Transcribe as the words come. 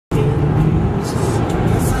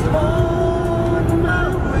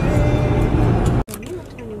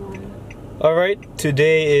Alright,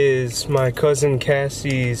 today is my cousin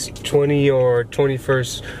Cassie's 20 or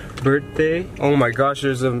 21st birthday. Oh my gosh,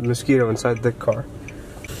 there's a mosquito inside the car.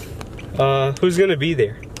 Who's gonna be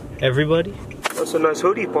there? Everybody? That's a nice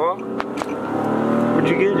hoodie, Paul. Where'd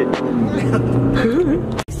you get it?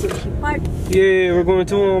 Yeah, we're going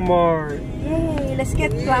to Walmart. Yay, let's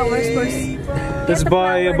get flowers first. Let's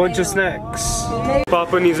buy a bunch of snacks.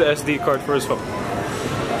 Papa needs an SD card for his phone.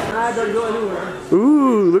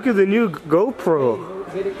 Ooh, look at the new GoPro.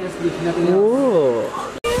 Whoa.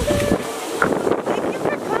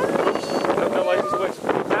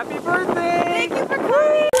 Happy birthday! Thank you for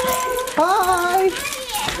coming! Hi!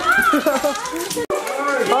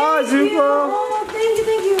 Hi, Zuko! Oh, thank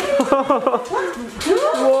you.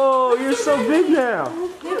 Whoa, you're so big now.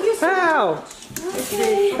 Thank you so How?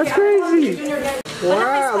 That's crazy.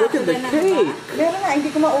 Wow, look at the cake. Meron na, hindi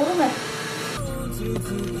ko mauro na.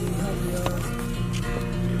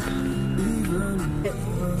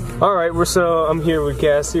 Alright, I'm here with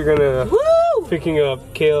Cassie. You're gonna picking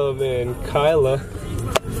up Caleb and Kyla.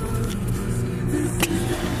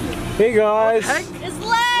 Hey guys! It's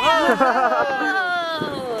Leo!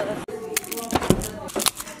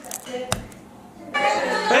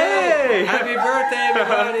 Hey! Happy birthday,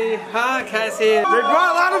 everybody! Hi, Cassie. They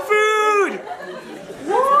brought a lot of food!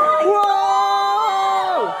 Whoa!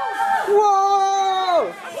 Whoa!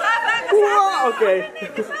 Whoa! Okay.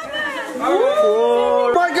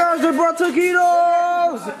 Whoa! Oh my gosh, they brought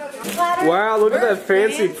taquitos! Wow, look at that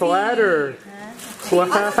fancy platter.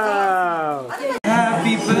 Wow.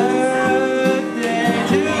 Happy birthday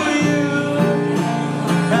to you.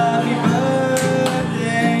 Happy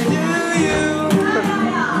birthday to you.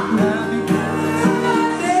 Happy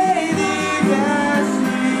birthday, dear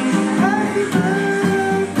Cassie. Happy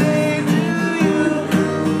birthday to you.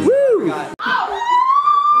 Woo!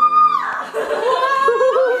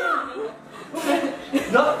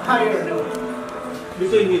 No, higher, no.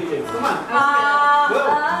 Between you two. Come on. Go.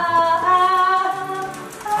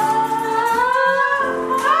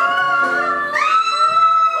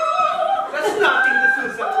 That's nothing to do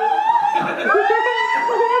something.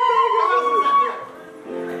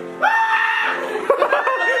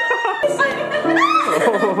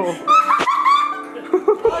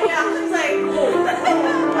 Oh yeah, it's like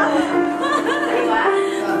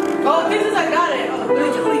oh, this is I got it.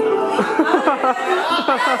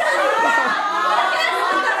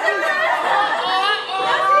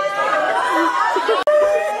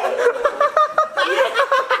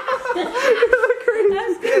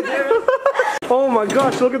 Oh my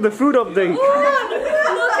gosh, look at the food update.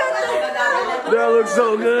 That looks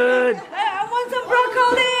so good. I want some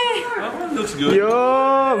broccoli. That one looks good.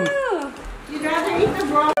 Yum. You'd rather eat the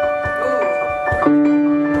broccoli.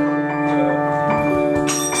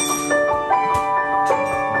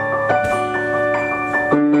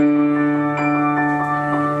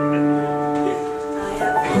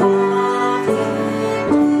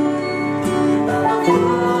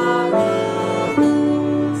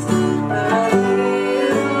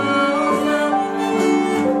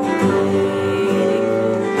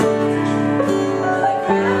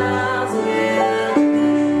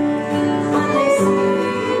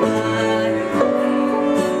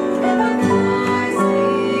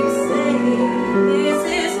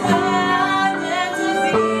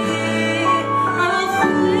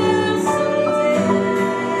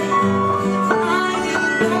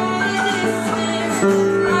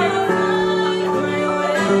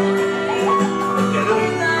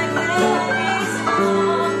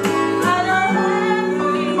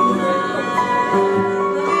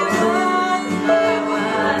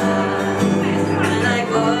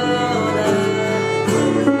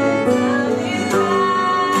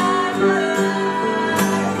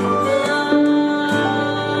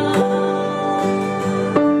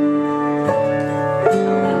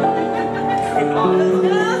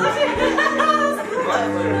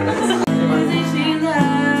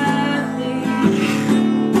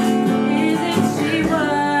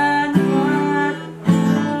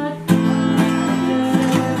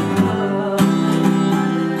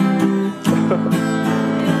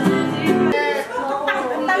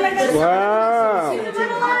 Wow.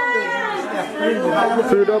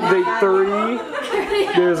 Food update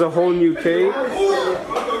 3. There's a whole new cake.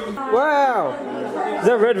 Wow. Is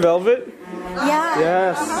that red velvet? Yeah.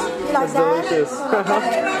 Yes. That's delicious.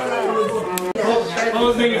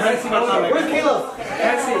 Where's Caleb?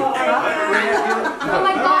 Cassie. Oh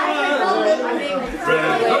my god.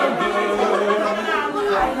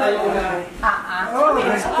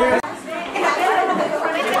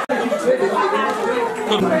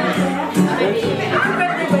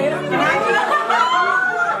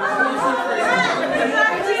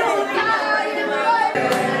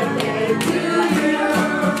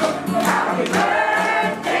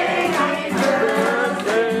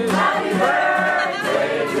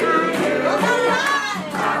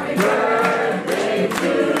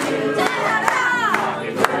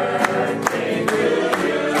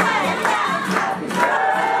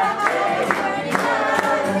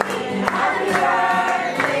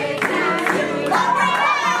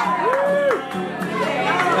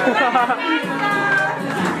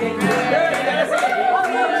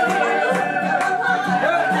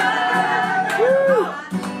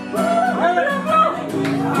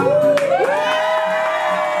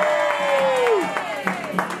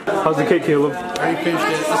 How's the cake, Caleb? I already finished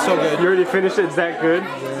it. It's so good. You already finished it? Is that good?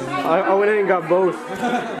 I went ahead and got both.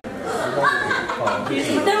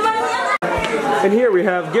 And here we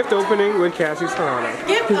have gift opening with Cassie Serrano.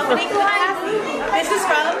 Gift opening class. This is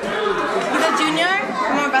from the Junior,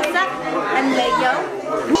 Morvesta, and Leo.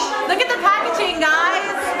 Look at the packaging,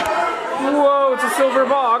 guys. Whoa, it's a silver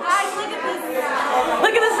box. Guys, look at this.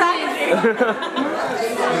 Look at the size.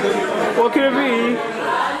 What could it be?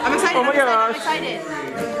 I'm excited. Oh my gosh. I'm excited.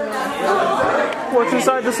 What's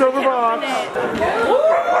inside the silver box?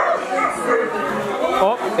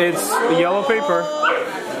 Oh, it's yellow paper.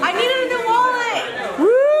 I needed a new wallet.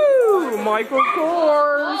 Woo! Michael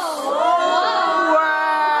Kors.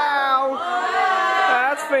 Wow!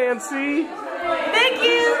 That's fancy. Thank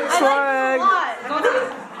you. Swag.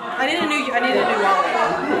 I need a new wallet.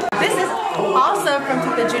 This is also from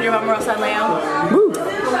the Junior Amorosa and Leo. Woo!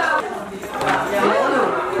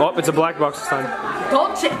 Oh, it's a black box this time.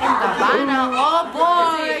 Dolce & Gabbana. Oh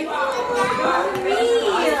boy.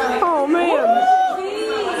 Oh man.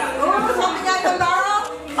 Something I can borrow?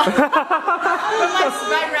 From my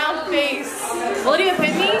right round face. Will it even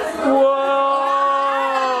fit me?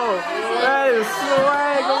 Whoa! That is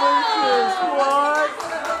swag-alicious. What?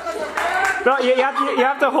 No, you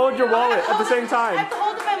have to hold your wallet at the same I time. have to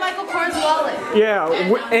hold up my Michael Kors wallet. Yeah,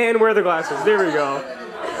 and wear the glasses. There we go.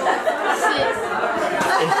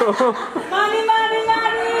 Money, money,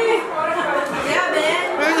 money! Yeah, man.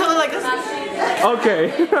 We're going like this. Okay.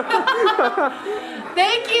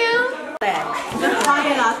 Thank you.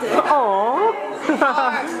 Aww.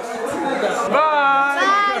 Bye. Bye.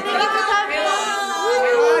 Thank you for coming.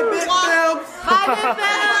 Bye, Big Bells.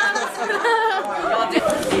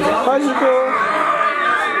 Bicycle.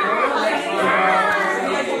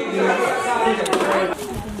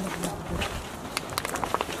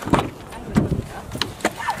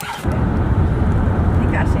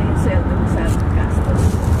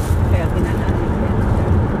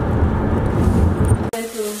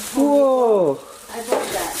 Whoa!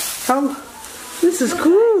 How? This is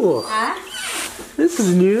cool. Huh? This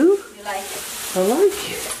is new. You like it? I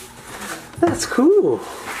like it. That's cool.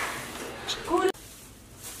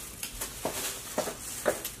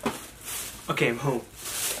 Okay, I'm home,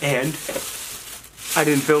 and I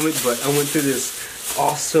didn't film it, but I went to this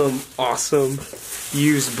awesome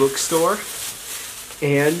used bookstore,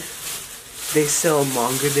 and they sell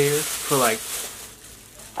manga there for like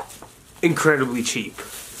incredibly cheap.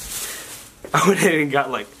 I went ahead and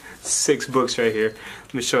got like 6 books right here.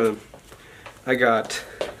 Let me show them. I got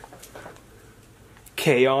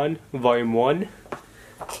K-On! Volume 1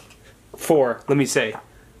 for, let me say,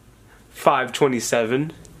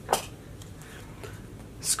 $5.27.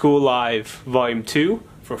 School Live Volume 2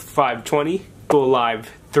 for $5.20. School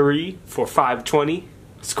Live 3 for $5.20.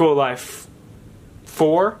 School Live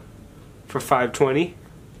 4 for $5.20.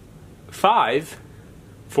 5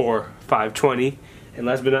 for $5.20. And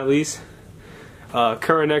last but not least,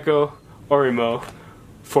 Kuroneko Orimo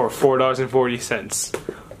for $4.40.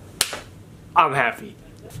 I'm happy.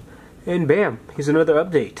 And bam, here's another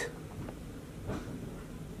update.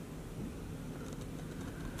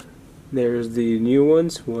 There's the new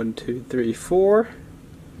ones, 1, 2, 3, 4,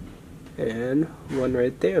 and one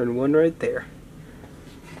right there, and one right there.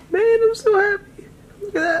 Man, I'm so happy.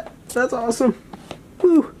 Look at that. That's awesome.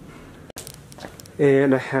 Woo.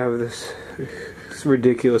 And I have this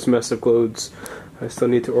ridiculous mess of clothes I still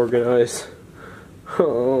need to organize.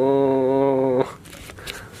 Oh.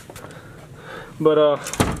 But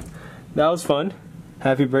that was fun.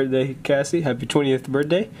 Happy birthday, Cassie. Happy 20th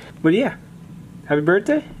birthday. But yeah, happy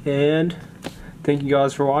birthday, and thank you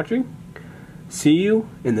guys for watching. See you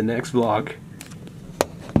in the next vlog.